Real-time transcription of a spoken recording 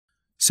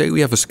Say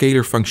we have a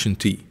scalar function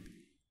t.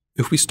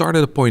 If we start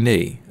at a point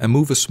A and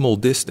move a small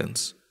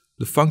distance,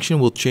 the function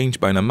will change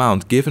by an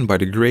amount given by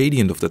the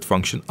gradient of that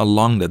function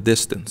along that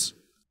distance.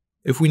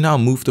 If we now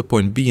move to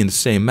point B in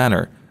the same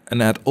manner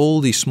and add all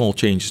these small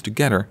changes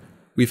together,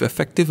 we've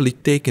effectively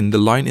taken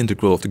the line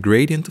integral of the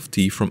gradient of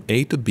t from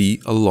A to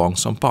B along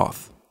some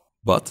path.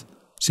 But,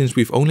 since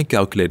we've only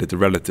calculated the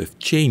relative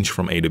change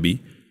from A to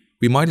B,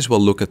 we might as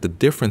well look at the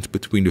difference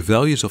between the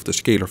values of the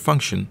scalar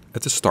function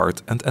at the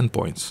start and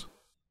endpoints.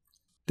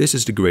 This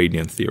is the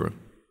gradient theorem.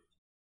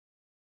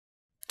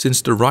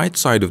 Since the right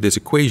side of this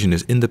equation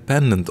is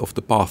independent of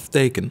the path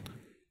taken,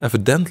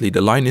 evidently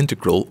the line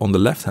integral on the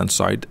left-hand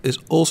side is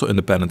also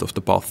independent of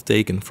the path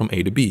taken from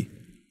A to B.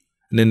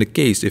 And in the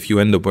case if you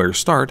end up where you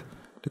start,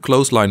 the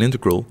closed line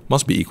integral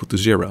must be equal to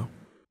 0.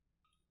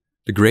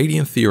 The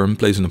gradient theorem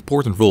plays an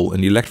important role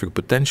in the electric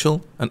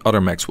potential and other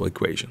Maxwell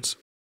equations.